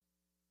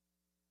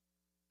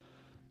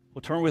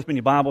Well, turn with me in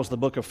your Bibles to the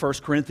book of 1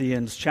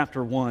 Corinthians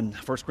chapter 1.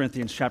 1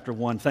 Corinthians chapter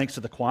 1. Thanks to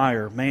the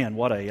choir. Man,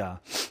 what a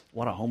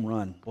home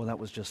run. Well, that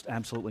was just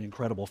absolutely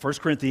incredible. 1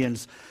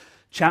 Corinthians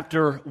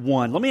chapter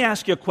 1. Let me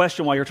ask you a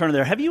question while you're turning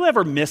there. Have you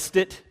ever missed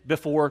it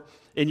before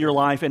in your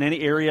life in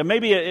any area?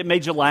 Maybe it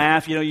made you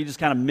laugh. You just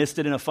kind of missed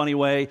it in a funny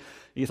way.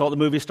 You thought the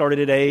movie started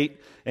at 8,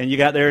 and you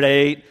got there at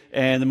 8,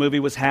 and the movie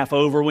was half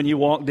over when you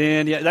walked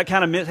in. Yeah, that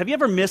kind of have you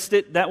ever missed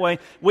it that way?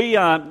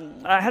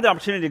 I had the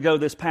opportunity to go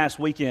this past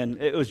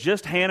weekend. It was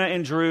just Hannah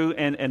and Drew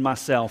and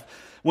myself.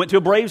 Went to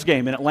a Braves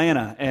game in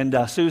Atlanta,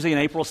 and Susie and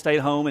April stayed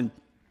home, and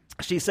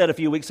she said a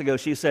few weeks ago,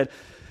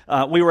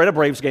 we were at a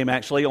Braves game,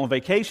 actually, on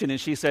vacation, and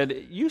she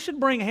said, you should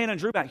bring Hannah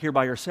and Drew back here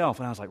by yourself.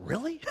 And I was like,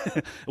 really?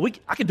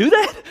 I can do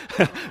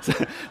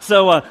that?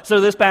 so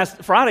this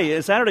past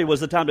Saturday was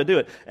the time to do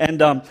it.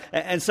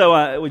 And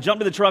so we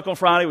jumped in the truck on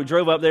Friday. We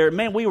drove up there.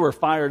 Man, we were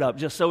fired up,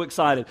 just so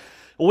excited.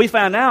 Well, we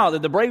found out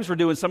that the Braves were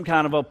doing some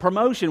kind of a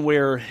promotion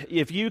where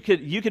if you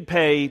could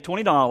pay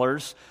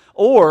 $20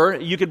 or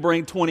you could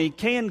bring 20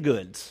 canned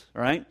goods,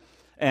 right?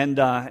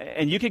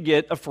 And you could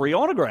get a free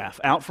autograph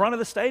out front of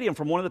the stadium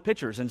from one of the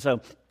pitchers. And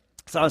so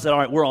I said, all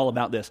right, we're all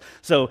about this.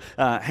 So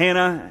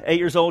Hannah, 8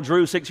 years old,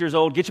 Drew, 6 years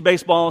old, get your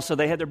baseballs. So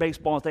they had their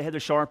baseballs, they had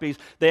their Sharpies.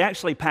 They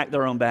actually packed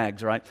their own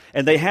bags, right?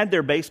 And they had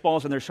their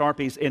baseballs and their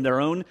Sharpies in their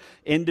own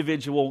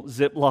individual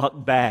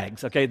Ziploc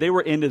bags, okay? They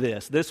were into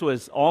this. This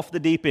was off the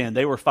deep end.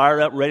 They were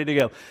fired up, ready to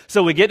go.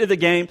 So we get to the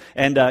game,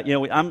 and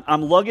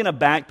I'm lugging a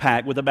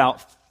backpack with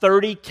about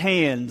 30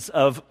 cans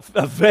of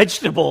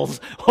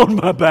vegetables on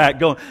my back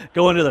going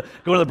to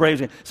the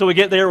Braves game. So we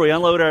get there, we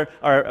unload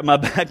my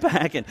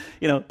backpack,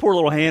 and poor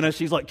little Hannah,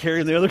 she's like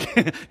carrying the other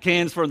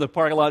cans from the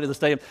parking lot to the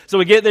stadium. So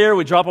we get there,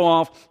 we drop them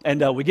off,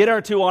 and we get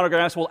our 2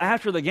 autographs. Well,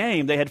 after the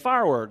game, they had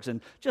fireworks,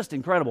 and just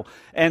incredible.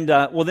 And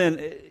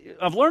then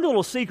I've learned a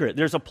little secret.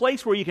 There's a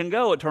place where you can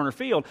go at Turner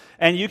Field,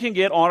 and you can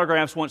get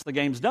autographs once the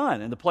game's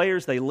done. And the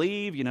players, they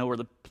leave, where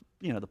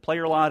the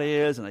player lot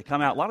is, and they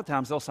come out. A lot of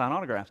times they'll sign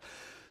autographs.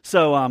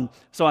 So I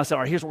said, all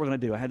right, here's what we're going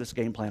to do. I had this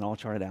game plan all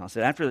charted out. I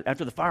said,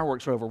 after the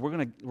fireworks are over, we're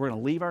going to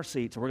leave our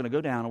seats, and we're going to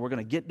go down, and we're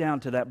going to get down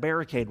to that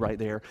barricade right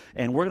there,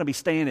 and we're going to be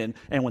standing,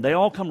 and when they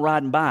all come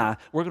riding by,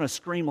 we're going to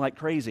scream like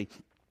crazy,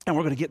 and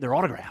we're going to get their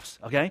autographs,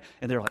 okay?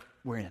 And they're like,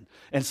 we're in.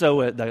 And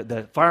so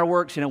the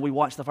fireworks, we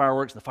watched the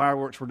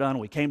fireworks were done,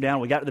 we came down,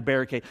 we got to the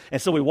barricade,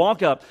 and so we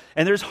walk up,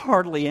 and there's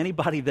hardly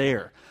anybody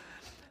there.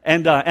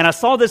 And I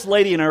saw this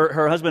lady and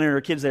her husband and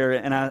her kids there,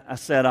 and I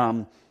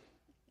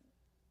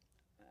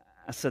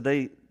said,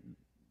 they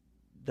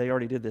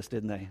already did this,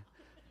 didn't they?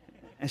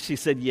 And she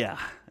said, yeah.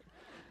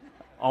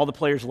 All the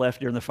players left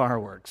during the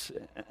fireworks.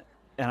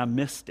 And I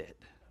missed it.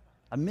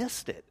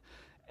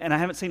 And I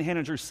haven't seen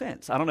Hannah and Drew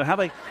since. I don't know how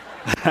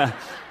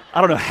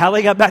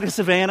they got back to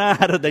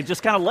Savannah. They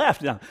just kind of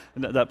left. No,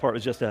 that part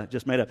was just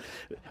made up.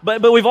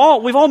 But we've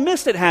all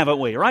missed it, haven't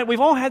we? Right? We've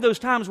all had those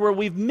times where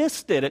we've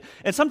missed it,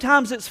 and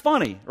sometimes it's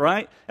funny,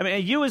 right? I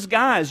mean, you as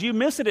guys, you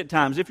miss it at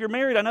times. If you're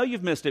married, I know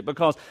you've missed it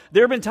because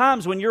there have been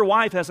times when your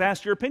wife has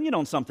asked your opinion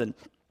on something,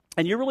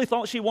 and you really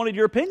thought she wanted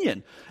your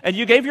opinion, and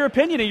you gave your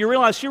opinion, and you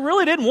realized she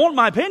really didn't want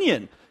my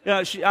opinion.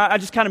 I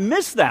just kind of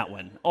missed that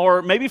one.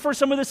 Or maybe for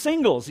some of the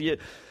singles,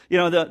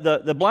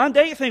 the blind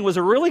date thing was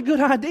a really good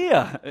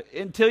idea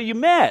until you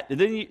met. And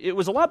then it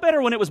was a lot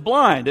better when it was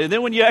blind. And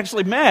then when you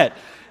actually met,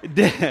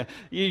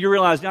 you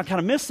realize, I kind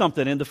of missed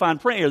something in the fine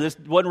print here. This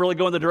wasn't really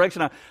going the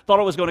direction I thought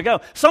it was going to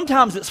go.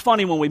 Sometimes it's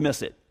funny when we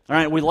miss it. All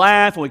right, we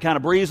laugh and we kind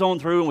of breeze on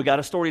through and we got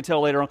a story to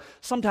tell later on.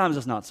 Sometimes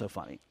it's not so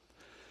funny.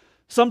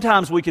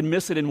 Sometimes we can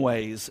miss it in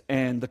ways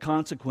and the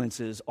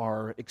consequences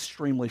are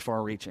extremely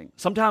far-reaching.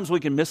 Sometimes we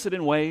can miss it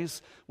in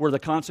ways where the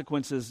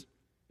consequences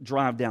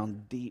drive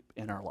down deep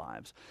in our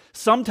lives.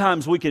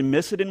 Sometimes we can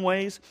miss it in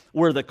ways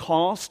where the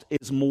cost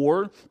is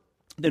more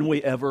than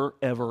we ever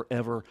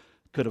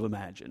could have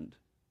imagined.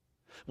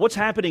 What's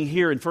happening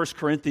here in 1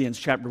 Corinthians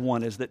chapter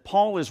 1 is that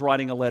Paul is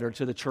writing a letter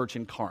to the church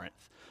in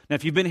Corinth. Now,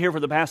 if you've been here for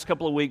the past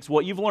couple of weeks,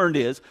 what you've learned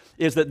is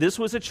that this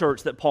was a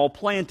church that Paul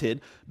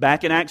planted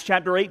back in Acts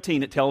chapter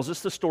 18. It tells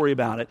us the story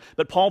about it.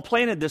 But Paul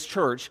planted this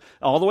church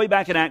all the way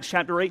back in Acts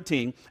chapter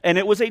 18, and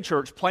it was a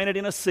church planted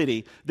in a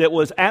city that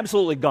was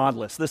absolutely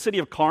godless. The city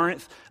of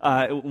Corinth,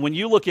 when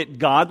you look at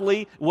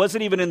godly,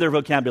 wasn't even in their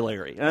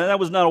vocabulary. That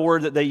was not a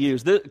word that they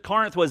used.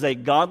 Corinth was a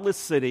godless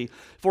city.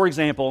 For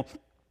example,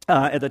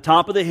 at the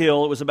top of the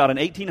hill, it was about an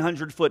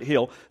 1,800-foot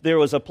hill, there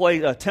was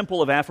a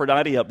temple of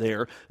Aphrodite up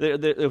there.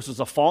 This was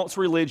a false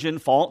religion,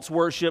 false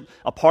worship.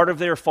 A part of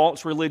their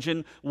false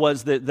religion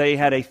was that they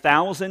had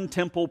 1,000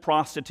 temple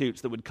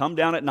prostitutes that would come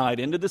down at night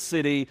into the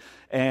city,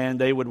 and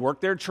they would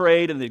work their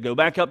trade, and they'd go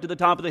back up to the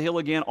top of the hill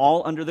again,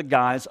 all under the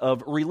guise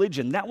of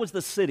religion. That was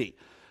the city.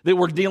 that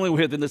we're dealing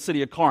with in the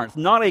city of Corinth.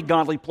 Not a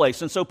godly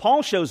place. And so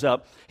Paul shows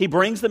up. He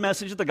brings the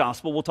message of the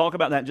gospel. We'll talk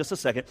about that in just a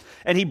second.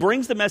 And he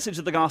brings the message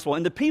of the gospel.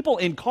 And the people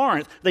in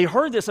Corinth, they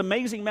heard this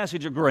amazing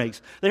message of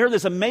grace. They heard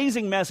this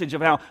amazing message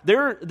of how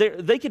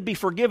they could be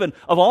forgiven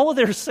of all of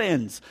their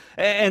sins.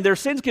 And their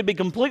sins could be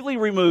completely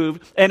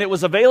removed. And it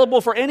was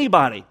available for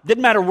anybody.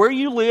 Didn't matter where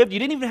you lived. You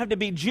didn't even have to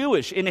be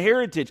Jewish in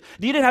heritage.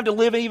 You didn't have to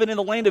live even in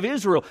the land of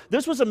Israel.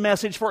 This was a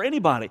message for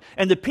anybody.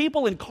 And the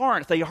people in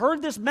Corinth, they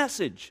heard this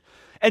message.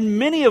 And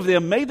many of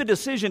them made the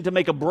decision to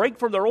make a break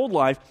from their old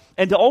life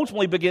and to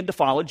ultimately begin to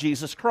follow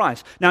Jesus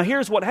Christ. Now,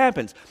 here's what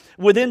happens.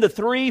 Within the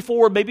 3,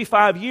 4, maybe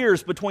 5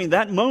 years between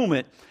that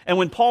moment and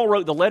when Paul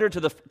wrote the letter to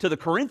the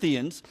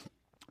Corinthians,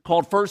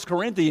 called 1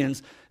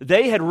 Corinthians,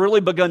 they had really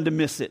begun to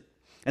miss it.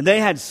 And they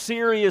had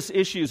serious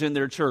issues in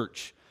their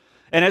church.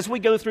 And as we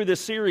go through this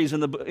series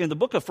in the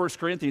book of 1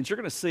 Corinthians, you're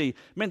going to see,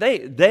 man,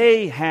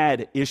 they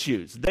had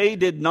issues. They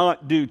did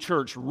not do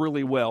church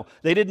really well.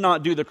 They did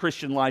not do the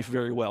Christian life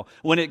very well.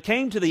 When it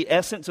came to the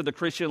essence of the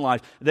Christian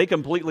life, they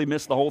completely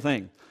missed the whole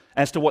thing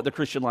as to what the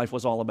Christian life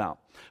was all about.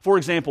 For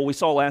example, we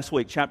saw last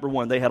week, chapter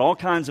 1, they had all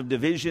kinds of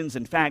divisions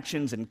and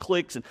factions and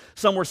cliques, and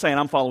some were saying,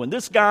 I'm following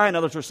this guy, and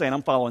others were saying,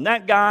 I'm following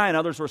that guy, and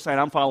others were saying,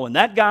 I'm following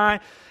that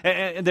guy,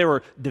 and there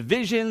were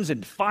divisions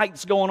and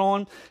fights going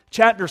on.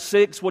 Chapter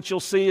 6, what you'll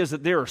see is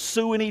that they're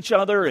suing each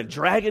other and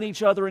dragging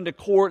each other into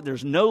court.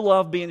 There's no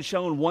love being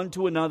shown one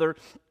to another.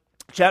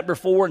 Chapter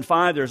 4 and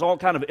 5, there's all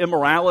kind of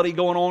immorality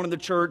going on in the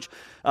church.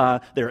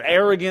 They're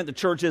arrogant. The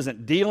church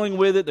isn't dealing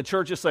with it. The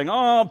church is saying,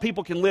 oh,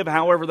 people can live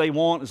however they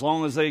want as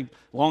long as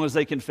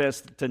they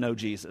confess to know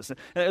Jesus.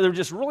 There are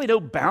just really no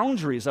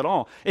boundaries at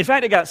all. In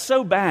fact, it got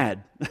so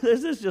bad.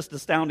 This is just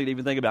astounding to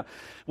even think about.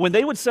 When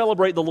they would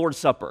celebrate the Lord's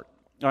Supper,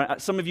 all right,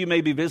 some of you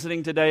may be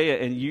visiting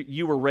today and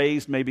you were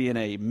raised maybe in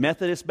a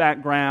Methodist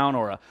background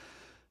or a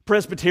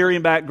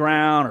Presbyterian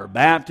background or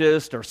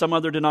Baptist or some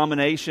other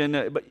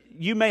denomination, but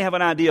you may have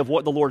an idea of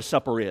what the Lord's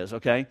Supper is,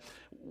 okay?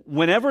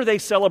 Whenever they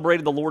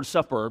celebrated the Lord's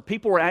Supper,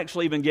 people were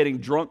actually even getting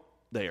drunk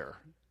there.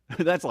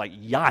 That's like,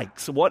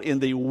 yikes, what in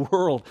the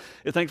world?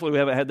 Thankfully, we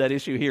haven't had that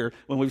issue here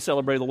when we've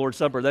celebrated the Lord's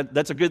Supper.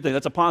 That's a good thing.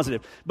 That's a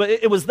positive. But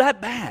it was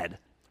that bad,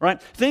 right?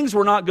 Things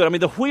were not good. I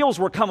mean, the wheels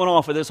were coming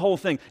off of this whole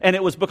thing, and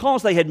it was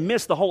because they had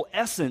missed the whole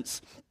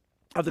essence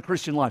of the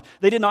Christian life.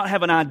 They did not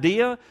have an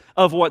idea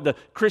of what the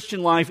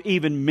Christian life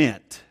even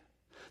meant.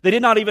 They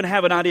did not even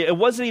have an idea. It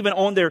wasn't even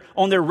on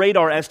their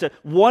radar as to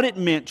what it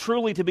meant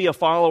truly to be a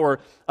follower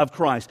of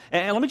Christ.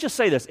 And let me just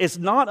say this. It's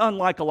not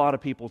unlike a lot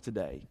of people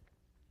today.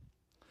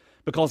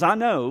 Because I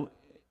know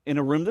in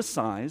a room this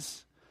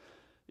size,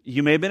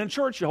 you may have been in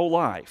church your whole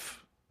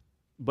life,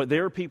 but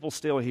there are people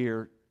still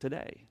here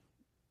today.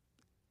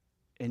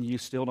 And you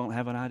still don't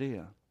have an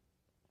idea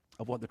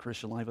of what the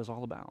Christian life is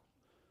all about.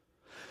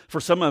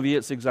 For some of you,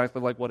 it's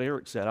exactly like what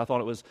Eric said. I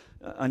thought it was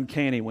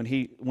uncanny when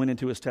he went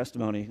into his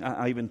testimony.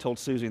 I even told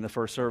Susie in the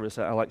first service,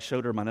 I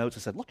showed her my notes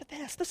and said, look at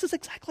this. This is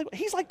exactly what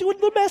he's like doing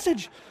the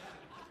message.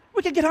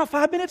 We could get out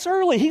 5 minutes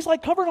early. He's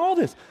like covering all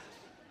this.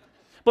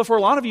 But for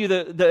a lot of you,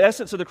 the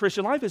essence of the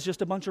Christian life is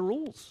just a bunch of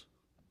rules.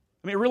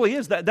 I mean, it really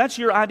is. That's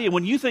your idea.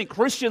 When you think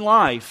Christian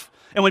life,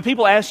 and when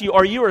people ask you,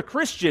 are you a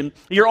Christian,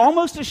 you're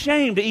almost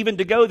ashamed even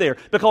to go there.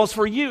 Because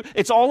for you,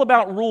 it's all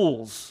about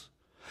rules.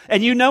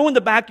 And you know in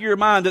the back of your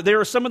mind that there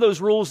are some of those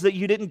rules that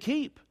you didn't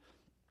keep.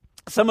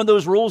 Some of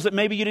those rules that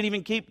maybe you didn't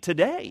even keep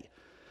today.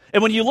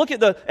 And when you look at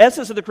the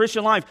essence of the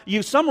Christian life,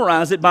 you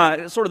summarize it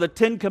by sort of the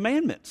 10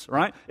 Commandments,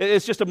 right?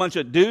 It's just a bunch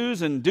of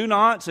do's and do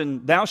nots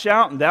and thou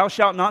shalt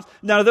nots.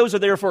 Now, those are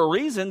there for a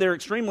reason. They're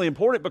extremely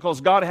important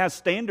because God has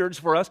standards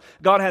for us.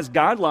 God has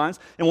guidelines.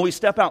 And when we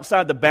step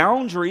outside the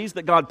boundaries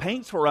that God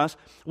paints for us,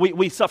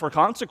 we suffer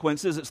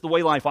consequences. It's the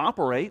way life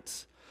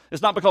operates.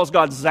 It's not because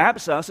God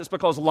zaps us. It's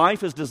because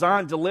life is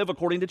designed to live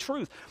according to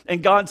truth.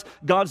 And God's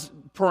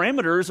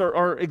parameters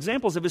are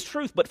examples of His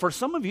truth. But for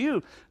some of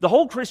you, the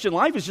whole Christian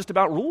life is just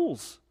about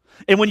rules.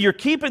 And when you're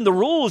keeping the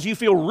rules, you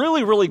feel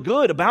really, really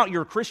good about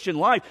your Christian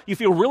life. You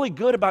feel really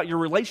good about your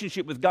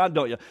relationship with God,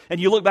 don't you?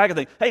 And you look back and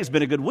think, hey, it's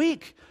been a good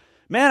week.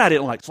 Man, I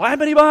didn't slap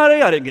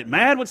anybody. I didn't get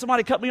mad when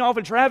somebody cut me off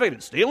in traffic. I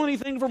didn't steal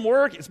anything from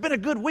work. It's been a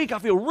good week. I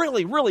feel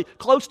really, really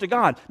close to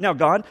God. Now,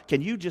 God,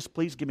 can you just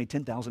please give me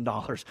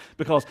 $10,000?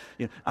 Because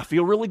I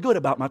feel really good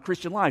about my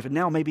Christian life, and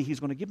now maybe He's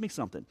going to give me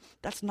something.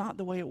 That's not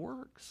the way it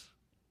works.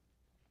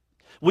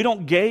 We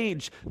don't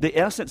gauge the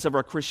essence of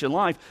our Christian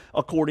life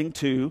according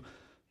to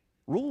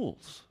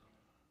rules.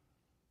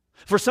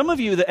 For some of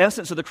you, the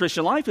essence of the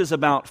Christian life is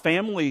about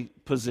family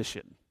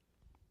position.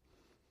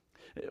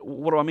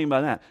 What do I mean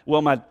by that?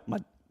 Well, my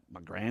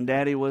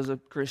granddaddy was a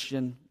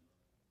Christian.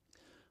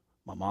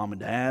 My mom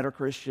and dad are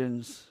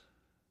Christians.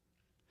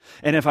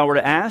 And if I were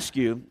to ask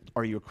you,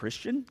 are you a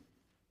Christian?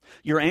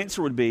 Your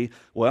answer would be,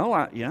 well,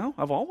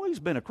 I've always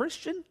been a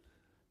Christian.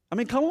 I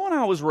mean, come on,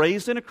 I was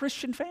raised in a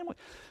Christian family.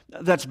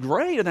 That's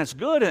great and that's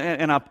good,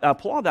 and I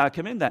applaud that, I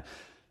commend that.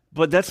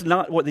 But that's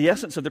not what the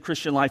essence of the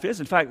Christian life is.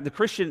 In fact,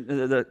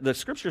 the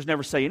Scriptures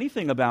never say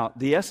anything about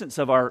the essence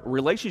of our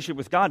relationship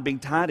with God being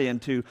tied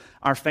into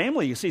our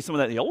family. You see some of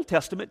that in the Old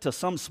Testament to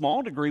some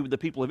small degree with the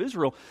people of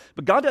Israel,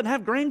 but God doesn't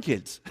have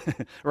grandkids,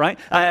 right?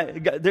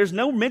 There's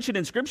no mention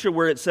in Scripture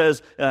where it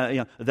says,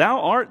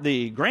 thou art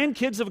the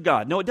grandkids of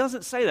God. No, it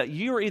doesn't say that.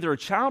 You're either a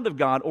child of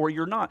God or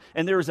you're not.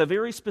 And there is a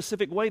very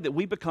specific way that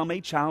we become a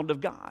child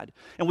of God.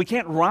 And we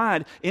can't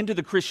ride into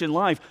the Christian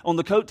life on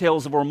the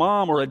coattails of our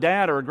mom or a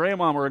dad or a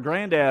grandmom or a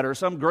granddad or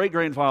some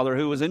great-grandfather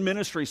who was in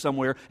ministry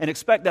somewhere and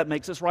expect that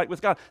makes us right with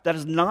God. That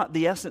is not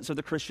the essence of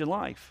the Christian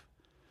life.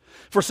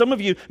 For some of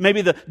you,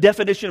 maybe the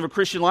definition of a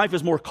Christian life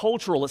is more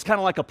cultural. It's kind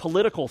of like a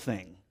political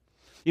thing.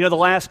 You know, the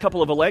last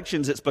couple of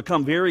elections, it's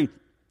become very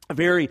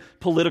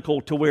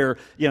political to where,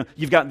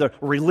 you've got the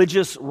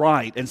religious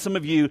right, and some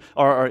of you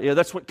are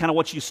that's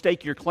what you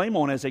stake your claim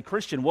on as a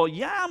Christian. Well,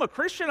 yeah, I'm a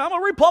Christian, I'm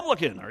a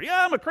Republican, or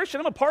yeah, I'm a Christian,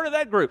 I'm a part of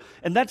that group.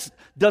 And that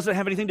doesn't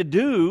have anything to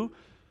do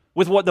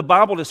with what the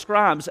Bible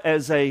describes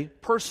as a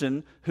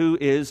person who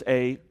is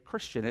a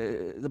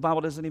Christian. The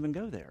Bible doesn't even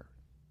go there.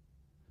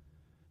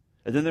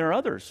 And then there are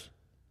others.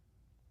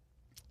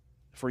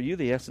 For you,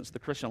 the essence of the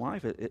Christian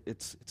life,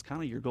 it's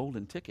kind of your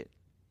golden ticket.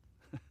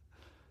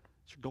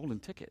 It's your golden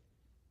ticket.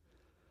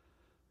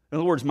 In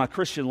other words, my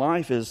Christian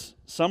life is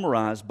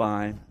summarized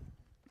by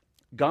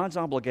God's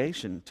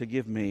obligation to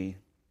give me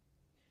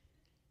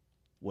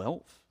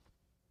wealth,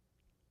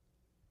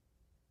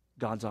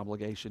 God's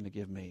obligation to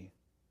give me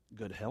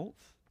good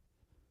health.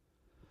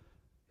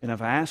 And if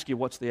I ask you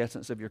what's the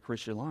essence of your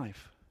Christian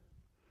life,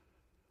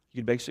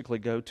 you'd basically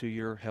go to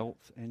your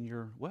health and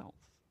your wealth.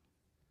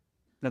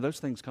 Now, those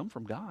things come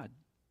from God,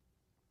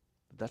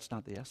 but that's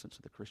not the essence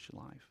of the Christian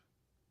life.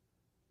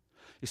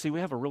 You see, we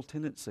have a real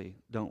tendency,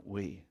 don't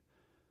we,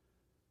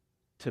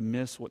 to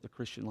miss what the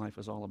Christian life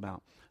is all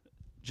about,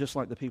 just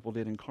like the people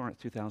did in Corinth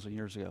 2,000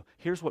 years ago.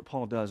 Here's what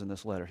Paul does in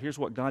this letter. Here's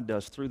what God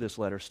does through this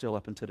letter still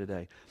up until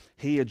today.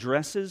 He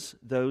addresses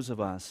those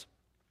of us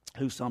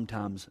who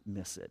sometimes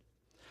miss it.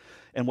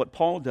 And what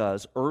Paul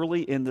does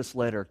early in this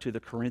letter to the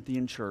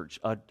Corinthian church,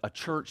 a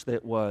church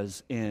that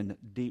was in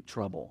deep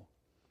trouble,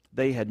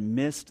 they had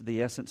missed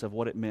the essence of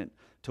what it meant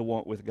to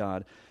walk with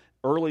God.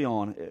 Early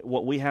on,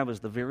 what we have is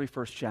the very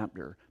first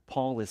chapter.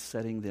 Paul is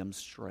setting them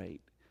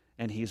straight,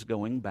 and he's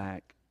going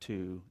back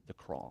to the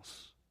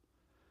cross.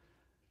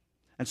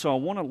 And so I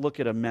want to look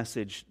at a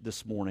message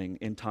this morning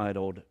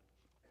entitled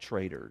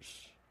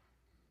Traitors.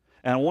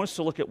 And I want us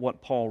to look at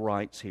what Paul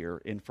writes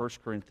here in 1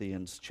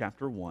 Corinthians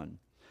chapter 1.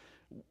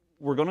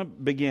 We're going to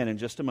begin in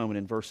just a moment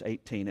in verse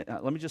 18.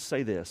 Let me just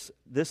say this.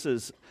 This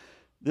is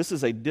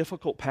a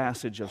difficult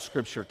passage of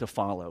Scripture to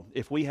follow.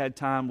 If we had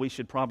time, we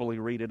should probably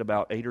read it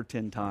about 8 or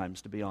 10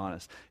 times, to be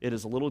honest. It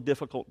is a little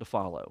difficult to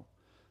follow.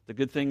 The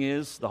good thing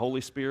is the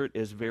Holy Spirit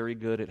is very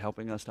good at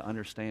helping us to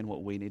understand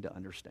what we need to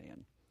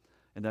understand.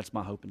 And that's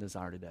my hope and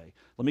desire today.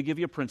 Let me give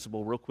you a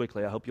principle real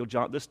quickly. I hope you'll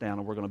jot this down,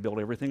 and we're going to build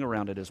everything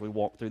around it as we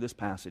walk through this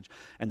passage.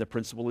 And the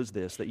principle is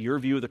this, that your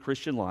view of the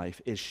Christian life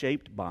is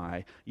shaped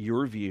by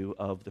your view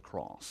of the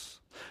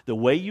cross. The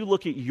way you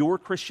look at your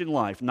Christian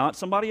life, not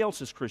somebody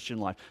else's Christian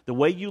life, the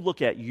way you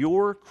look at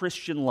your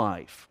Christian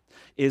life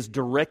is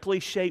directly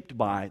shaped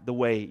by the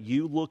way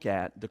you look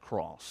at the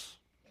cross.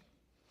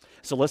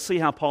 So let's see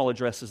how Paul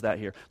addresses that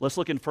here. Let's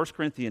look in 1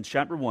 Corinthians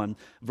chapter 1,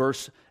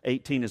 verse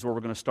 18 is where we're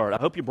going to start. I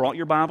hope you brought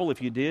your Bible.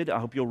 If you did, I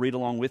hope you'll read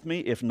along with me.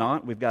 If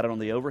not, we've got it on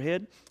the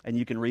overhead, and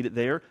you can read it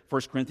there.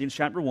 1 Corinthians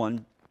chapter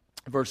 1,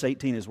 verse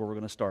 18 is where we're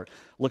going to start.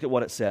 Look at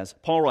what it says.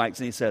 Paul writes,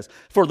 and he says,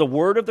 "For the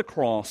word of the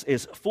cross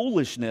is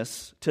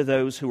foolishness to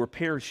those who are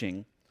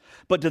perishing,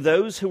 but to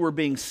those who are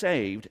being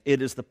saved,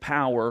 it is the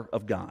power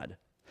of God."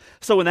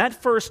 So in that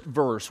first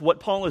verse, what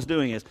Paul is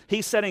doing is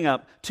he's setting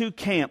up two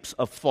camps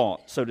of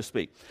thought, so to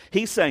speak.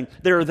 He's saying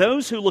there are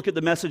those who look at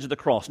the message of the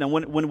cross. Now,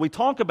 when we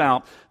talk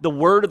about the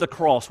word of the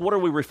cross, what are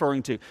we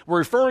referring to? We're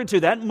referring to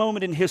that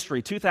moment in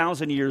history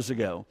 2,000 years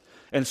ago.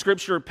 And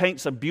Scripture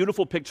paints a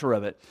beautiful picture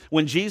of it.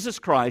 When Jesus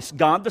Christ,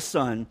 God the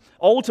Son,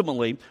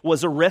 ultimately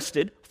was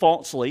arrested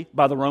falsely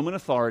by the Roman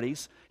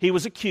authorities. He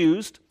was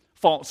accused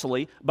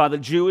falsely by the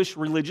Jewish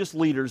religious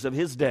leaders of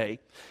his day.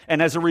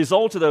 And as a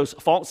result of those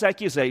false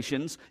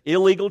accusations,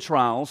 illegal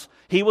trials,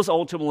 he was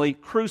ultimately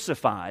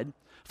crucified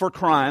for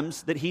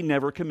crimes that he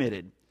never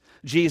committed.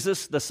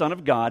 Jesus, the Son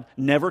of God,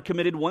 never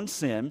committed one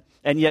sin,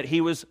 and yet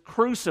he was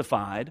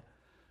crucified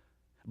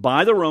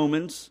by the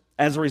Romans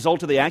as a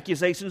result of the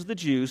accusations of the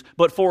Jews,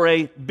 but for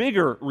a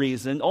bigger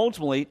reason,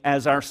 ultimately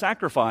as our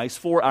sacrifice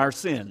for our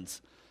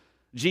sins.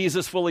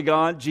 Jesus fully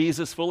God,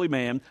 Jesus fully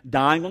man,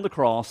 dying on the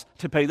cross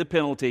to pay the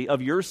penalty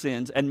of your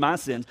sins and my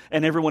sins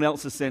and everyone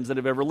else's sins that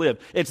have ever lived.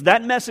 It's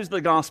that message of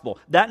the gospel,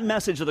 that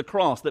message of the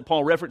cross that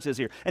Paul references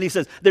here. And he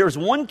says, there's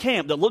one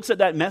camp that looks at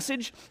that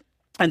message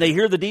and they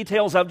hear the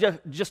details I've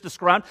just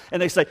described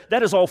and they say,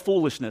 that is all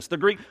foolishness. The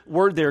Greek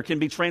word there can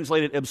be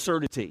translated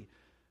absurdity.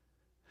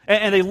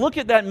 And they look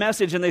at that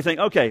message and they think,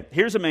 okay,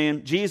 here's a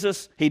man,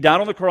 Jesus, he died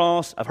on the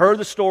cross, I've heard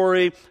the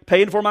story,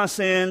 paying for my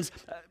sins.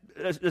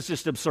 It's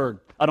just absurd.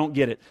 I don't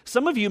get it.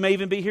 Some of you may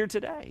even be here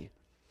today.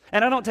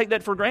 And I don't take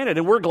that for granted.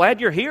 And we're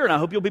glad you're here, and I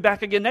hope you'll be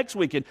back again next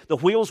week. And the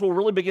wheels will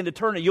really begin to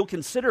turn, and you'll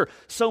consider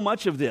so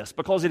much of this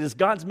because it is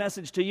God's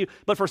message to you.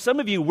 But for some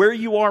of you, where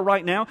you are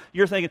right now,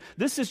 you're thinking,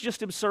 this is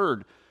just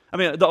absurd. I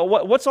mean,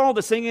 what's all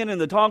the singing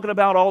and the talking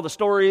about all the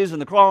stories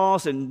and the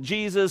cross and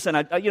Jesus? And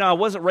I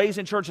wasn't raised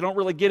in church. I don't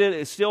really get it.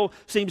 It still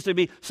seems to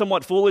be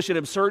somewhat foolish and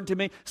absurd to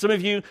me. Some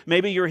of you,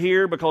 maybe you're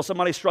here because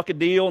somebody struck a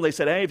deal and they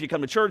said, hey, if you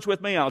come to church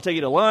with me, I'll take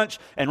you to lunch.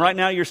 And right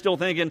now you're still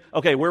thinking,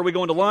 okay, where are we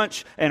going to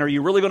lunch? And are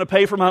you really going to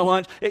pay for my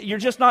lunch? You're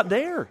just not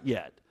there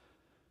yet.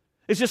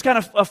 It's just kind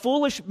of a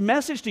foolish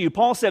message to you.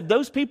 Paul said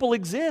those people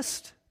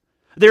exist.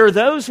 There are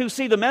those who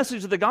see the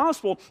message of the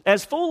gospel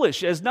as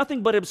foolish, as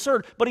nothing but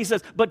absurd. But he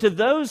says, but to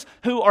those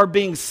who are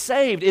being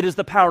saved, it is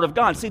the power of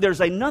God. See,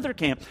 there's another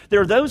camp. There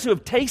are those who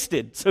have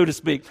tasted, so to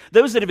speak,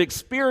 those that have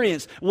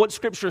experienced what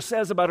Scripture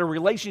says about a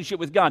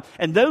relationship with God.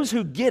 And those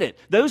who get it,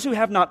 those who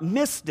have not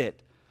missed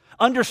it,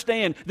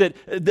 understand that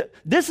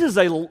this is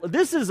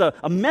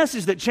a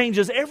message that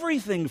changes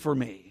everything for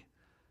me.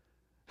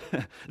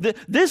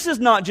 This is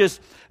not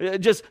just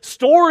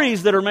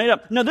stories that are made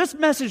up. No, this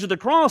message of the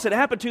cross, it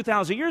happened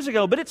 2,000 years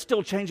ago, but it's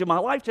still changing my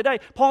life today.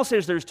 Paul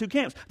says there's two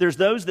camps. There's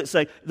those that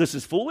say this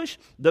is foolish.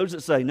 Those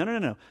that say,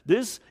 no.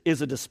 This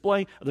is a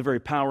display of the very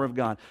power of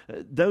God.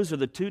 Those are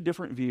the two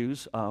different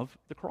views of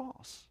the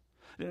cross.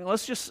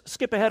 Let's just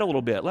skip ahead a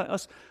little bit.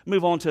 Let's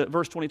move on to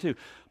verse 22.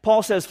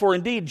 Paul says, for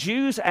indeed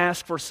Jews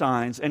ask for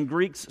signs and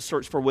Greeks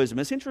search for wisdom.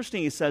 It's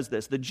interesting he says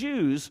this. The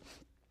Jews,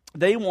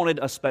 they wanted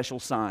a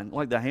special sign,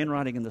 like the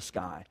handwriting in the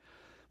sky.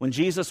 When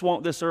Jesus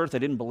walked this earth, they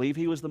didn't believe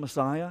he was the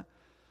Messiah.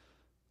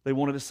 They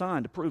wanted a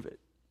sign to prove it.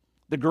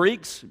 The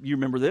Greeks, you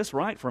remember this,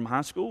 right? From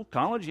high school,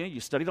 college, you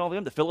studied all of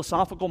them. The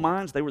philosophical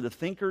minds, they were the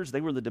thinkers, they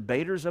were the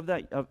debaters of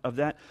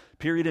that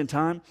period in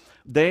time.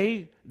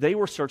 They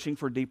were searching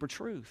for deeper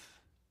truth.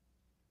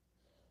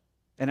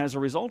 And as a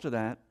result of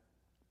that,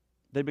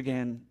 they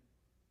began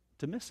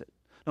to miss it.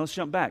 Now let's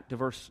jump back to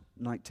verse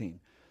 19.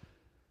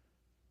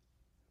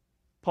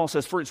 Paul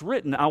says, for it's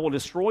written, I will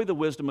destroy the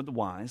wisdom of the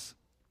wise,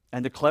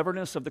 and the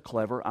cleverness of the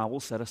clever I will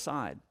set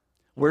aside.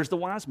 Where's the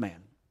wise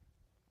man?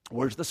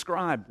 Where's the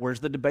scribe? Where's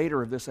the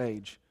debater of this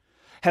age?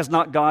 Has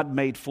not God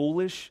made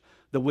foolish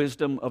the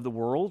wisdom of the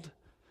world?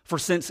 For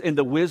since in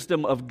the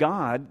wisdom of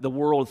God, the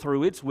world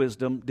through its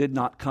wisdom did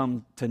not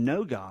come to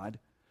know God,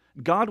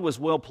 God was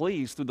well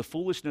pleased through the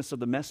foolishness of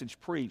the message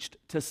preached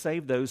to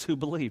save those who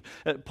believe.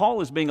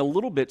 Paul is being a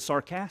little bit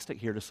sarcastic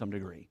here to some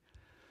degree.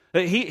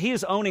 He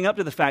is owning up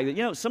to the fact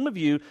that, some of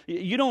you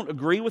don't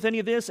agree with any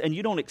of this and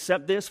you don't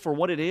accept this for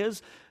what it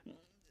is,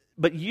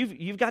 but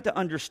you've got to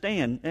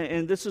understand,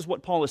 and this is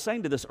what Paul is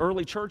saying to this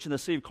early church in the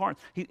city of Corinth.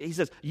 He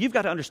says, you've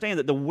got to understand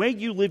that the way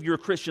you live your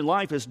Christian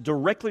life is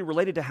directly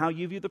related to how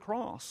you view the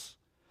cross.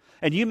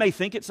 And you may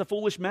think it's a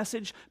foolish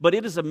message, but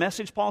it is a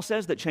message, Paul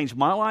says, that changed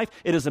my life.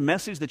 It is a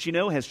message that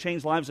has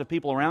changed lives of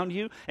people around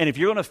you. And if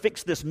you're going to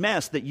fix this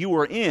mess that you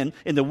are in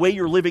the way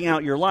you're living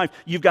out your life,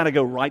 you've got to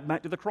go right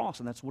back to the cross.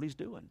 And that's what he's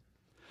doing.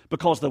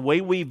 Because the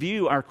way we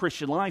view our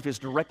Christian life is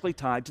directly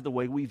tied to the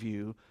way we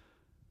view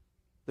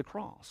the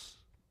cross.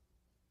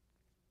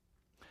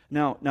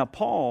 Now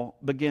Paul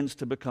begins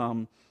to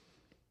become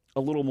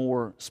a little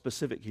more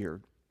specific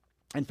here.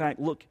 In fact,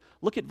 look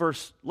at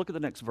the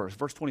next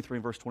verse 23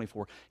 and verse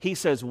 24. He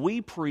says,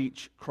 we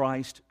preach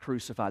Christ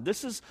crucified.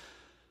 This is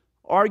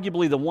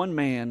arguably the one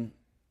man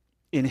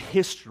in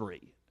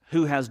history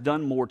who has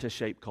done more to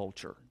shape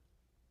culture.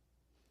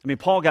 I mean,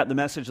 Paul got the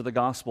message of the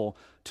gospel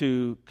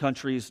to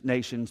countries,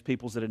 nations,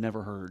 peoples that had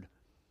never heard.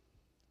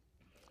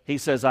 He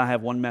says, I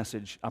have one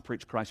message. I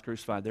preach Christ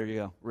crucified. There you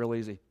go. Real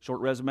easy. Short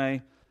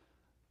resume,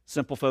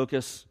 simple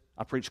focus.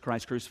 I preach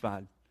Christ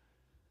crucified.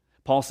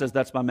 Paul says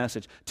that's my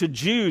message. To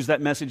Jews,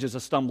 that message is a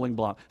stumbling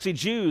block. See,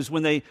 Jews,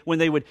 when they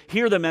would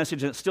hear the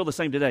message, and it's still the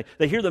same today,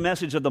 they hear the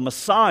message of the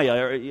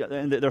Messiah,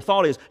 and their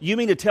thought is, you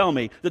mean to tell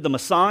me that the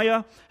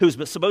Messiah, who's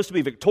supposed to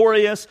be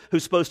victorious,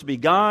 who's supposed to be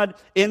God,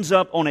 ends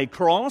up on a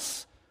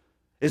cross?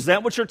 Is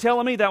that what you're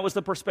telling me? That was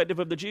the perspective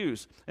of the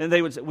Jews. And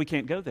they would say, we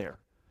can't go there.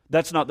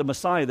 That's not the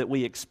Messiah that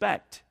we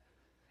expect.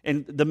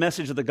 And the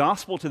message of the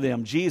gospel to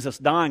them, Jesus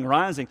dying,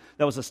 rising,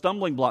 that was a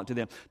stumbling block to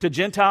them. To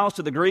Gentiles,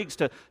 to the Greeks,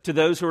 to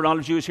those who are not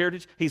of Jewish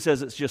heritage, he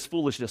says it's just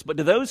foolishness. But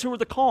to those who are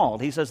the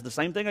called, he says the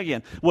same thing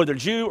again. Whether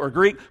Jew or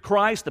Greek,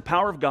 Christ, the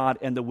power of God,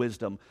 and the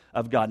wisdom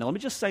of God. Now let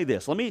me just say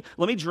this. Let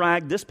me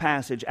drag this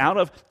passage out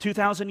of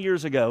 2,000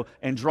 years ago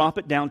and drop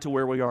it down to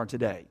where we are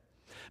today.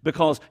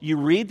 Because you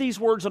read these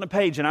words on a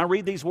page, and I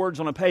read these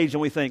words on a page,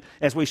 and we think,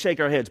 as we shake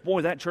our heads,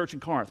 boy, that church in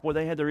Corinth, boy,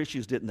 they had their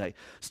issues, didn't they?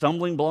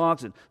 Stumbling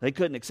blocks, and they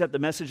couldn't accept the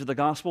message of the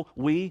gospel.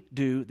 We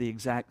do the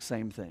exact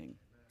same thing.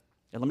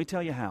 And let me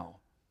tell you how.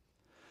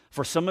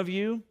 For some of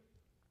you,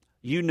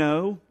 you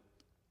know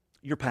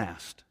your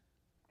past.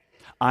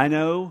 I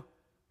know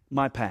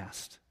my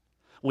past.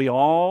 We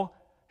all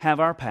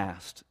have our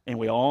past, and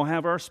we all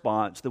have our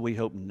spots that we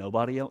hope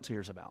nobody else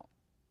hears about.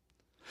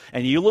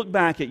 and you look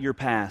back at your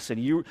past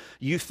and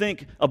you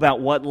think about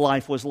what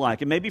life was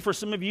like, and maybe for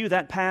some of you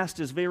that past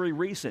is very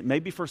recent,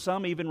 maybe for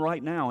some even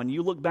right now, and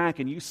you look back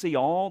and you see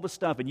all the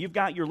stuff and you've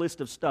got your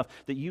list of stuff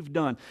that you've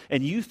done,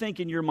 and you think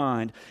in your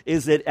mind,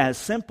 is it as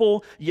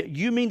simple?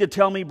 You mean to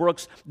tell me,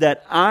 Brooks,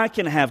 that I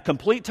can have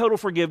complete total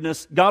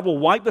forgiveness, God will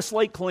wipe the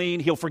slate clean,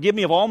 He'll forgive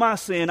me of all my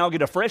sin, I'll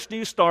get a fresh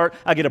new start,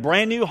 I get a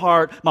brand new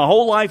heart, my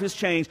whole life has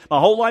changed, my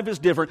whole life is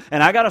different,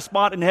 and I got a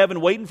spot in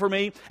heaven waiting for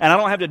me, and I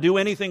don't have to do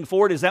anything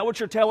for it? Is that what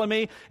you're telling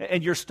me?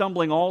 And you're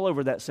stumbling all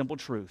over that simple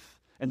truth.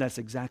 And that's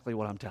exactly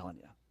what I'm telling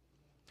you.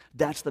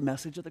 That's the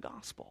message of the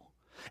gospel.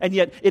 And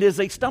yet, it is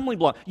a stumbling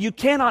block. You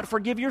cannot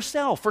forgive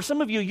yourself. For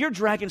some of you, you're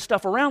dragging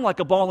stuff around like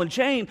a ball and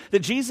chain that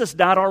Jesus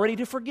died already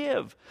to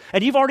forgive.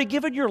 And you've already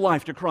given your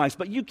life to Christ,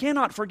 but you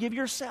cannot forgive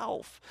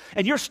yourself.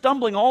 And you're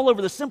stumbling all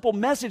over the simple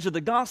message of the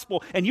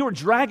gospel, and you're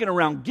dragging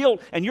around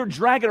guilt, and you're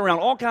dragging around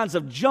all kinds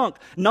of junk,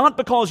 not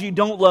because you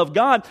don't love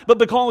God, but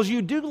because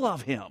you do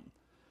love Him.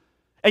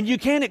 And you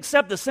can't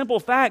accept the simple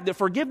fact that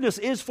forgiveness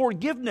is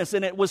forgiveness,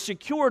 and it was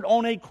secured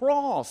on a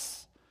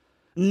cross,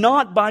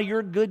 not by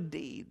your good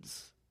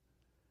deeds.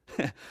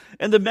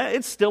 And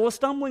it's still a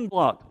stumbling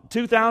block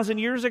 2,000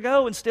 years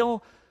ago and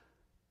still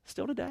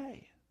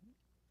today.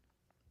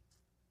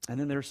 And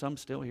then there's some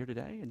still here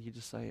today, and you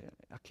just say,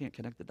 I can't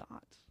connect the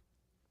dots.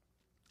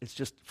 It's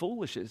just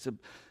foolish.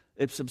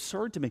 It's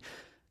absurd to me.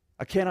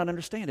 I cannot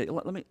understand it.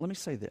 Let me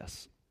say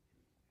this.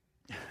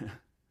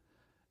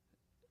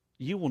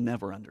 You will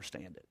never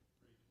understand it.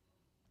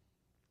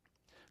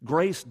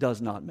 Grace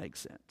does not make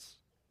sense.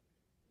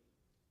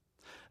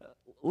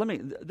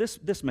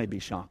 This may be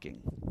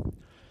shocking.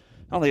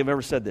 I don't think I've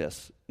ever said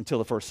this until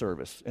the first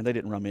service, and they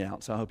didn't run me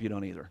out, so I hope you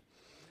don't either.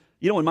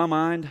 You know, in my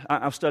mind,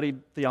 I've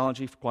studied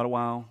theology for quite a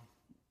while.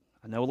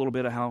 I know a little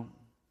bit of how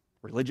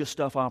religious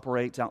stuff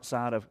operates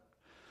outside of,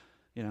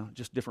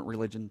 just different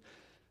religion.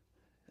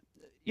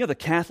 The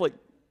Catholic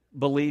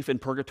belief in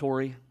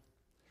purgatory,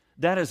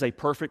 that is a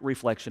perfect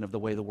reflection of the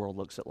way the world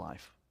looks at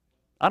life.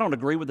 I don't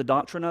agree with the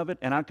doctrine of it,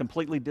 and I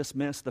completely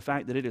dismiss the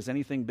fact that it is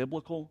anything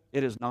biblical.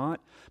 It is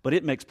not, but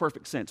it makes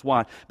perfect sense.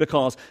 Why?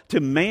 Because to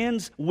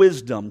man's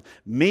wisdom,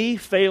 me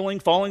failing,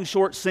 falling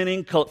short,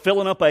 sinning,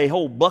 filling up a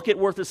whole bucket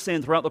worth of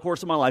sin throughout the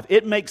course of my life,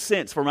 it makes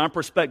sense from my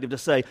perspective to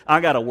say,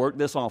 I got to work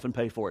this off and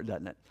pay for it,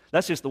 doesn't it?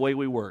 That's just the way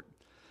we work.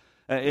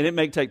 And it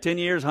may take 10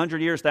 years,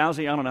 100 years,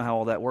 1,000 years. I don't know how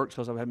all that works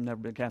because I've never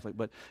been Catholic.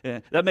 But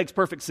that makes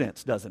perfect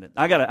sense, doesn't it?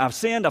 I've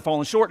sinned, I've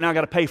fallen short, now I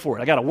got to pay for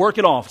it. I got to work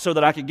it off so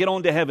that I can get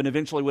on to heaven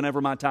eventually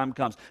whenever my time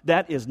comes.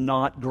 That is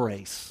not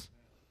grace.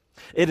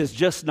 It is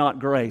just not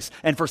grace.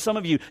 And for some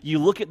of you, you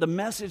look at the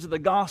message of the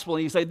gospel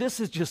and you say, this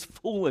is just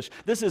foolish.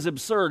 This is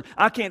absurd.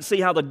 I can't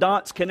see how the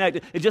dots connect.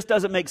 It just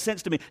doesn't make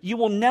sense to me. You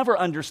will never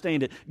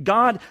understand it.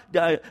 God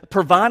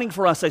providing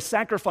for us a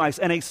sacrifice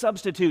and a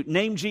substitute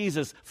named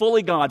Jesus,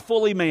 fully God,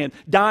 fully man,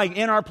 dying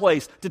in our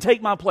place to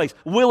take my place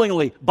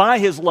willingly by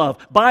His love,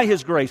 by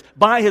His grace,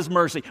 by His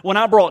mercy. When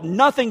I brought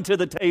nothing to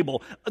the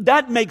table,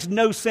 that makes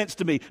no sense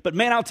to me. But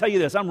man, I'll tell you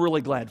this, I'm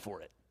really glad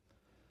for it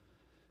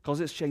because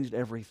it's changed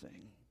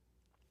everything.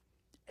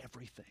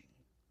 Everything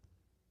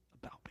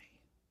about me.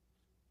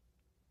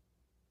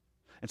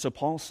 And so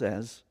Paul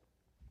says,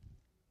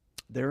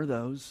 there are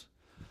those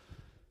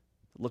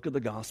that look at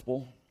the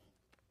gospel,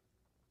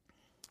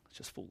 it's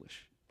just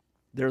foolish.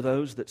 There are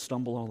those that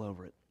stumble all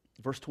over it.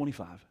 Verse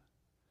 25.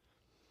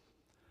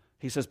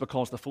 He says,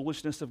 because the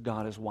foolishness of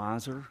God is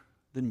wiser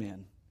than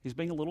men. He's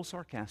being a little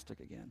sarcastic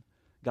again.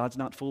 God's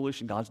not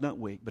foolish and God's not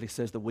weak, but he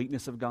says the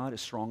weakness of God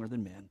is stronger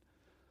than men.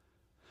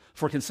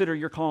 For consider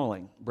your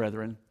calling,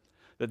 brethren,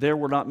 that there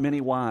were not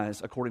many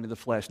wise according to the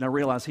flesh. Now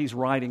realize he's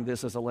writing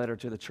this as a letter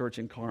to the church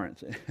in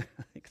Corinth. I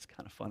think it's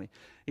kind of funny.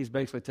 He's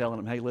basically telling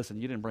them, hey, listen,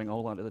 you didn't bring a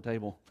whole lot to the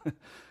table.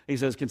 He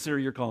says, consider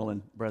your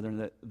calling, brethren,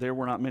 that there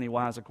were not many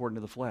wise according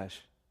to the flesh.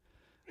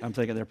 I'm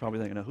thinking they're probably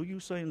thinking, who you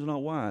saying is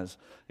not wise?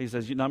 He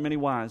says, not many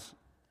wise,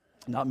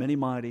 not many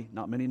mighty,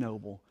 not many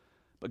noble,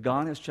 but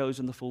God has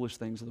chosen the foolish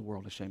things of the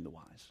world to shame the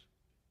wise.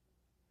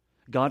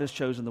 God has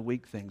chosen the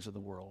weak things of the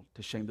world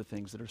to shame the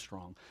things that are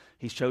strong.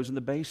 He's chosen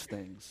the base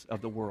things of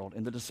the world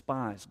and the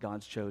despised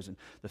God's chosen,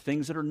 the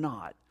things that are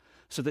not,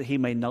 so that he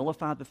may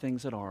nullify the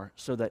things that are,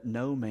 so that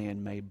no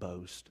man may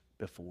boast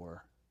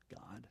before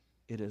God.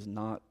 It is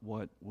not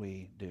what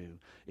we do.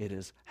 It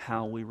is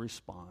how we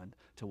respond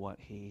to what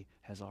he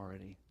has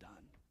already done.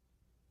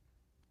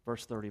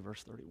 Verse 30,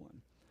 verse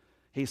 31.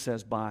 He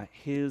says, by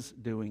his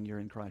doing you're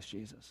in Christ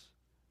Jesus,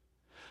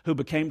 who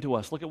became to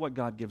us, look at what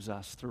God gives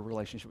us through a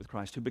relationship with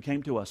Christ, who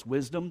became to us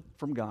wisdom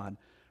from God,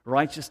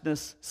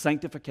 righteousness,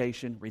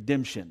 sanctification,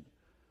 redemption,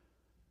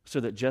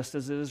 so that just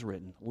as it is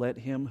written, let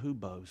him who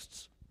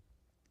boasts,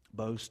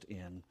 boast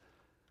in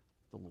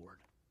the Lord.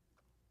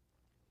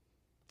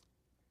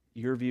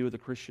 Your view of the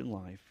Christian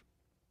life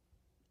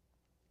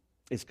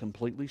is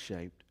completely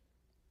shaped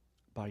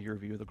by your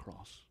view of the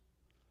cross.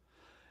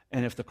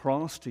 And if the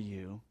cross to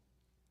you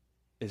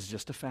is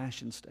just a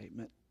fashion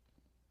statement,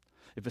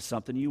 if it's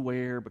something you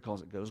wear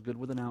because it goes good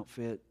with an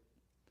outfit,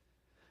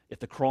 if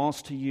the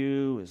cross to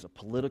you is a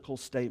political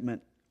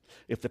statement,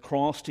 if the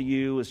cross to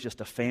you is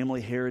just a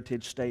family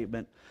heritage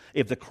statement,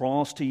 if the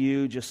cross to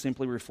you just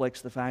simply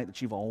reflects the fact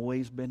that you've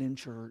always been in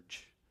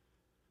church,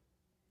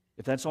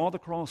 if that's all the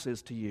cross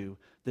is to you,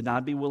 then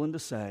I'd be willing to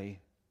say,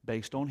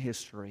 based on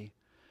history,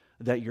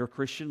 that your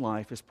Christian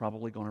life is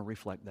probably going to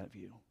reflect that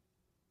view.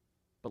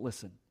 But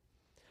listen,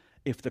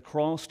 if the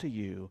cross to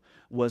you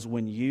was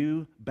when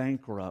you,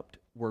 bankrupt,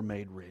 were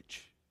made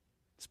rich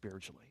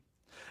spiritually,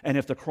 and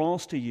if the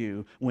cross to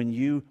you, when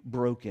you,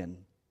 broken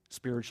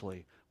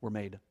spiritually, were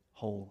made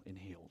whole and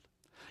healed,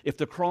 if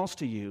the cross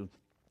to you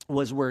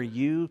was where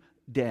you,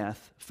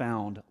 death,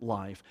 found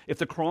life, if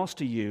the cross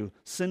to you,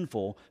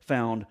 sinful,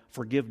 found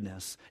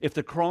forgiveness, if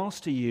the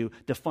cross to you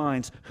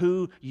defines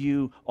who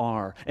you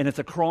are, and if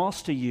the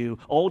cross to you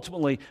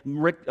ultimately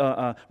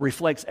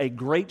reflects a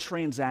great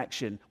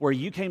transaction where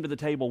you came to the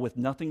table with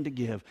nothing to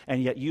give,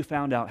 and yet you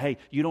found out, hey,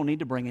 you don't need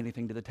to bring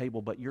anything to the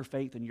table but your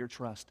faith and your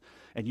trust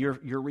and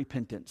your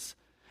repentance.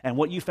 And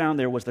what you found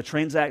there was the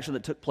transaction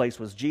that took place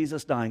was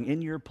Jesus dying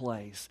in your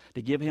place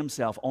to give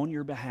himself on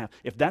your behalf.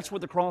 If that's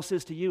what the cross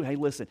is to you, hey,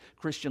 listen,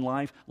 Christian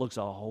life looks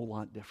a whole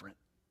lot different.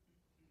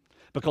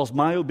 Because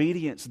my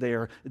obedience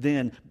there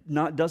then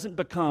doesn't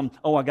become,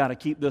 oh, I got to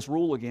keep this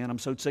rule again. I'm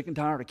so sick and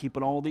tired of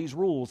keeping all these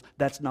rules.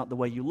 That's not the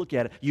way you look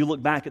at it. You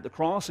look back at the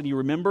cross and you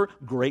remember,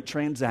 great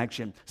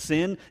transaction.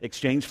 Sin,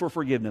 exchange for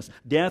forgiveness.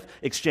 Death,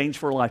 exchange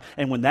for life.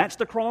 And when that's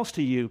the cross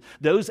to you,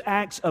 those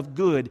acts of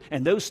good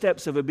and those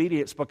steps of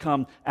obedience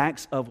become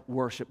acts of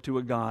worship to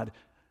a God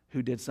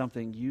who did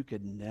something you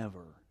could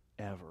never,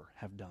 ever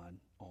have done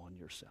on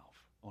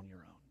yourself, on your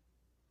own.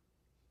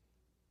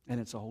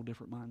 And it's a whole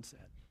different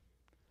mindset.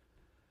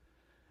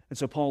 And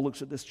so Paul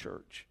looks at this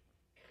church,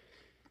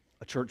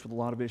 a church with a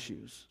lot of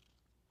issues,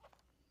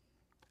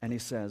 and he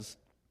says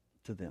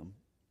to them,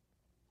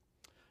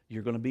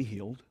 you're going to be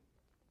healed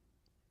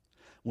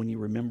when you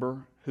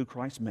remember who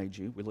Christ made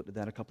you. We looked at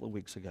that a couple of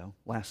weeks ago,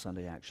 last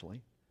Sunday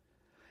actually.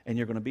 And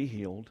you're going to be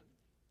healed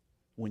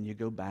when you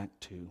go back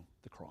to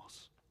the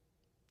cross.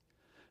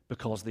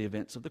 Because the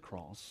events of the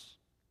cross,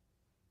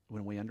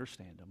 when we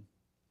understand them,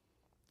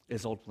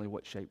 is ultimately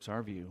what shapes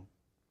our view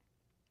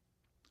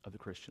of the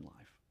Christian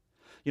life.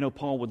 You know,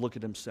 Paul would look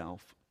at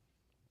himself,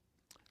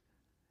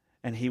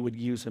 and he would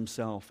use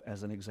himself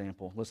as an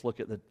example. Let's look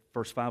at the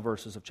first 5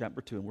 verses of chapter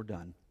 2, and we're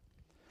done.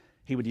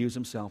 He would use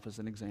himself as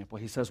an example.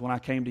 He says, when I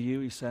came to you,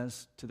 he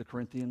says to the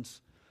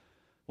Corinthians,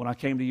 when I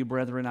came to you,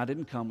 brethren, I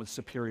didn't come with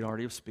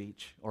superiority of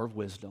speech or of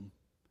wisdom.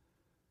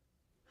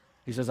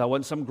 He says, I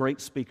wasn't some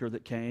great speaker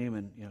that came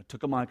and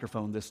took a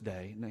microphone this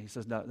day. No, he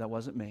says, no, that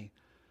wasn't me,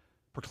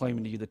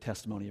 proclaiming to you the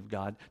testimony of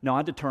God. No,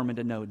 I determined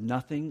to know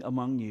nothing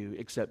among you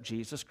except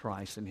Jesus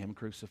Christ and him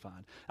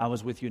crucified. I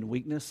was with you in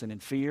weakness and in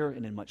fear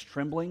and in much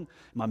trembling.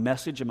 My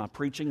message and my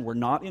preaching were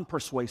not in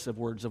persuasive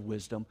words of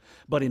wisdom,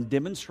 but in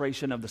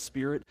demonstration of the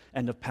Spirit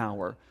and of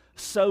power,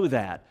 so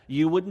that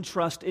you wouldn't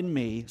trust in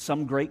me,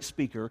 some great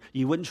speaker.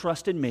 You wouldn't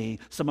trust in me,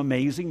 some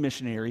amazing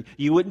missionary.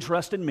 You wouldn't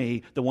trust in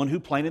me, the one who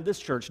planted this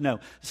church. No,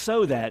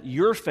 so that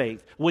your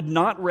faith would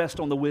not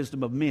rest on the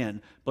wisdom of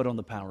men, but on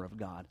the power of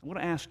God. I want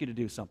to ask you to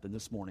do something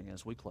this morning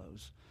as we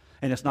close.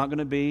 And it's not going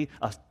to be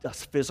a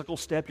physical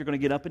step you're going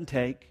to get up and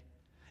take.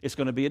 It's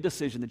going to be a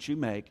decision that you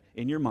make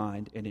in your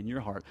mind and in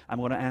your heart. I'm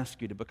going to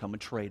ask you to become a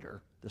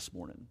trader this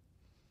morning.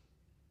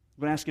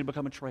 I'm going to ask you to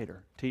become a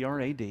trader. Trader.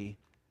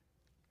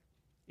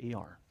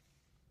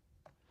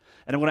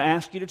 And I'm going to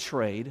ask you to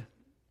trade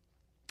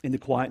in the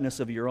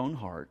quietness of your own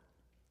heart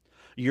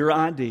your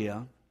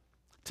idea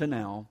to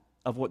now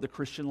of what the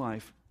Christian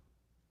life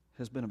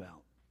has been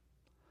about.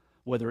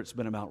 Whether it's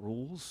been about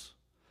rules,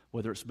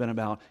 whether it's been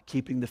about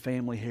keeping the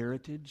family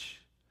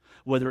heritage,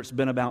 whether it's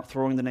been about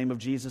throwing the name of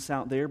Jesus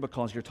out there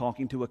because you're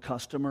talking to a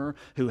customer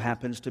who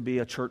happens to be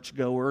a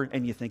churchgoer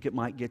and you think it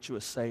might get you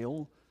a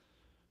sale.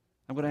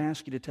 I'm going to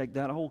ask you to take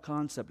that whole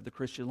concept of the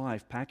Christian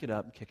life, pack it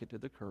up, and kick it to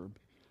the curb,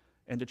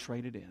 and to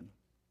trade it in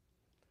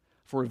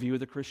for a view of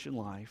the Christian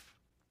life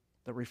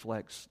that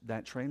reflects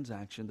that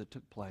transaction that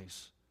took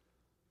place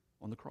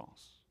on the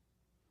cross.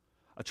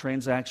 A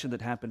transaction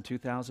that happened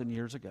 2,000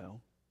 years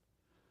ago.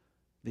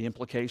 The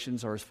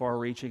implications are as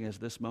far-reaching as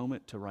this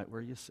moment to right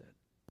where you sit.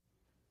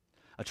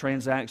 A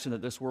transaction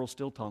that this world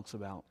still talks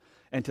about.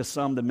 And to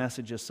some, the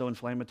message is so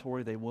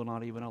inflammatory they will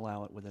not even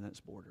allow it within its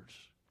borders.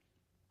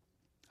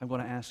 I'm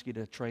going to ask you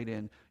to trade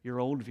in your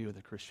old view of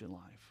the Christian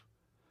life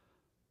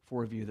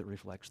for a view that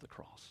reflects the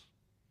cross.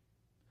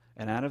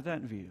 And out of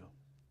that view,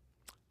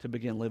 to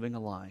begin living a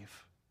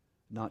life,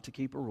 not to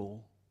keep a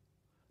rule,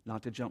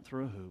 not to jump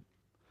through a hoop,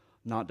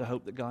 not to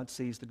hope that God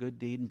sees the good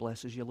deed and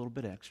blesses you a little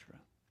bit extra,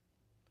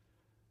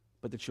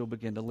 but that you'll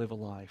begin to live a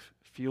life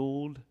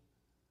fueled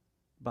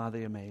by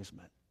the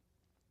amazement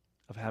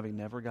of having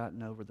never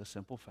gotten over the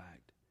simple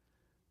fact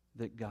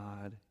that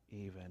God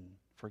even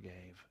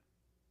forgave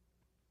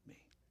me.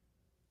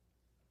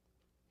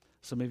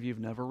 Some of you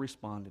have never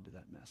responded to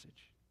that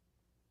message.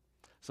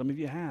 Some of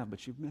you have,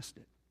 but you've missed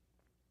it.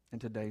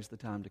 And today's the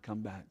time to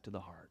come back to the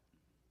heart,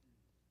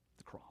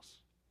 the cross.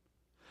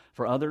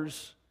 For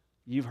others,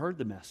 you've heard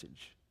the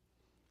message,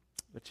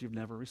 but you've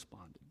never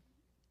responded.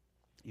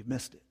 You've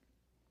missed it.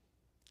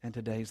 And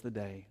today's the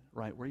day,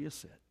 right where you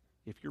sit,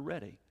 if you're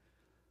ready,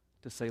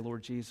 to say,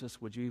 Lord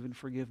Jesus, would you even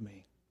forgive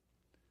me?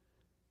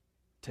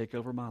 Take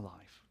over my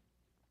life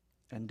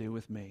and do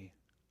with me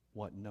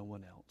what no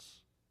one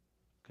else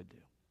could do.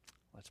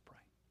 Let's pray.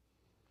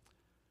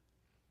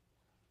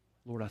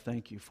 Lord, I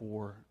thank you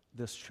for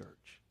this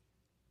church.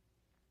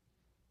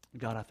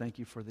 God, I thank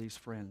you for these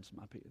friends,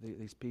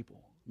 these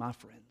people, my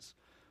friends,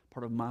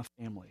 part of my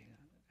family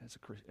as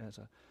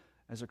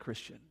a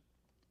Christian.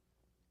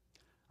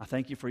 I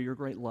thank you for your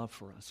great love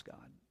for us, God.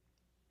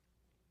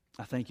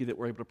 I thank you that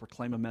we're able to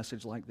proclaim a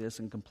message like this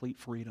in complete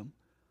freedom.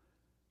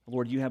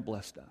 Lord, you have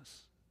blessed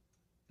us.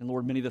 And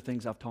Lord, many of the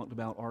things I've talked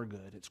about are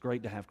good. It's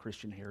great to have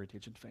Christian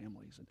heritage and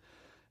families.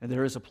 And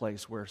there is a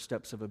place where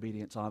steps of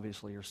obedience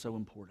obviously are so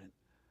important.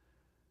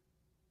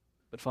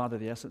 But Father,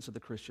 the essence of the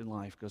Christian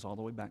life goes all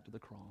the way back to the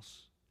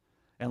cross.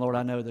 And Lord,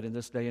 I know that in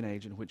this day and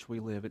age in which we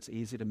live, it's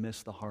easy to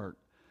miss the heart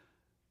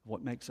of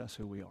what makes us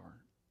who we are.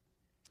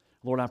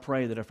 Lord, I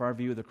pray that if our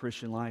view of the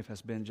Christian life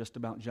has been just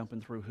about jumping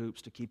through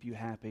hoops to keep you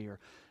happy or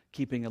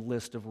keeping a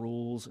list of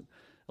rules,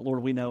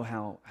 Lord, we know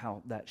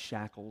how that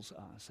shackles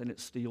us and it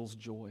steals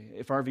joy.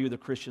 If our view of the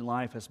Christian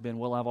life has been,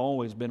 well, I've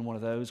always been one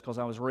of those because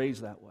I was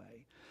raised that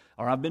way,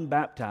 or I've been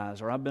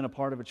baptized, or I've been a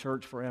part of a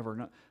church forever.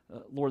 No,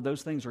 Lord,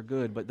 those things are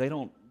good, but they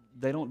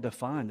don't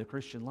define the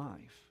Christian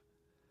life.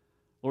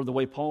 Lord, the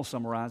way Paul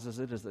summarizes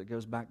it is that it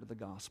goes back to the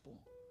gospel.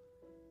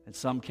 And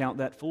some count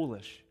that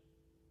foolish,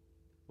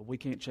 but we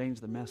can't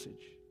change the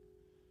message.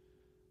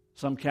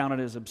 Some count it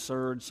as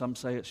absurd. Some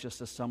say it's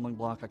just a stumbling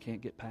block. I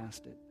can't get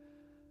past it.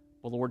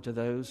 But Lord, to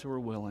those who are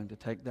willing to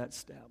take that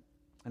step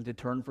and to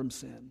turn from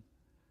sin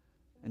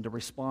and to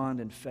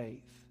respond in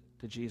faith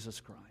to Jesus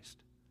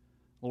Christ,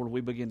 Lord, we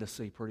begin to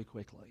see pretty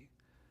quickly,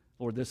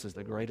 Lord, this is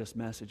the greatest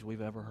message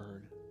we've ever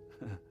heard.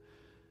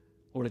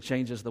 Lord, it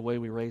changes the way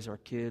we raise our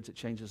kids. It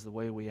changes the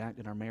way we act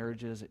in our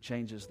marriages. It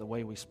changes the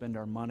way we spend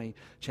our money.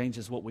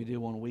 Changes what we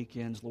do on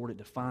weekends. Lord, it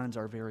defines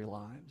our very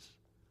lives.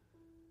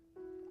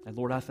 And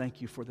Lord, I thank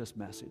you for this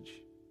message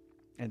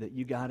and that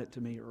you got it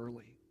to me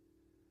early.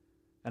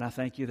 And I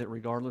thank you that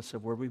regardless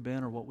of where we've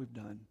been or what we've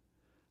done,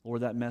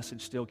 Lord, that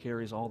message still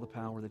carries all the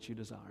power that you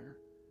desire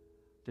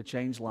to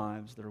change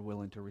lives that are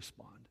willing to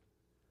respond.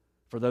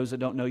 For those that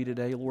don't know you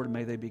today, Lord,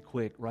 may they be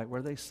quick right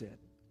where they sit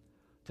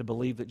to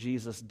believe that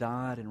Jesus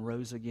died and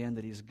rose again,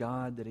 that he's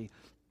God, that he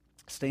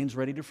stands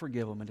ready to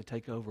forgive them and to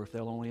take over if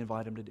they'll only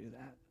invite him to do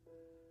that.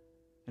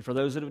 And for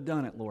those that have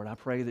done it, Lord, I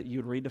pray that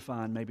you would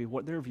redefine maybe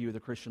what their view of the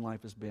Christian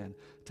life has been.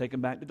 Take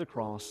them back to the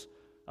cross.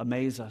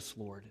 Amaze us,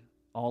 Lord,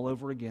 all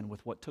over again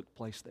with what took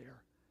place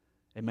there.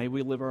 And may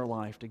we live our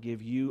life to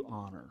give you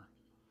honor,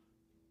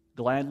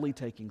 gladly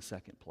taking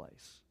second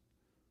place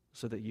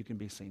so that you can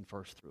be seen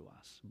first through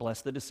us.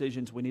 Bless the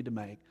decisions we need to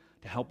make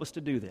to help us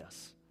to do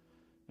this.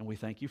 And we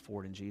thank you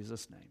for it in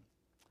Jesus' name.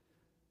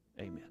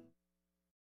 Amen.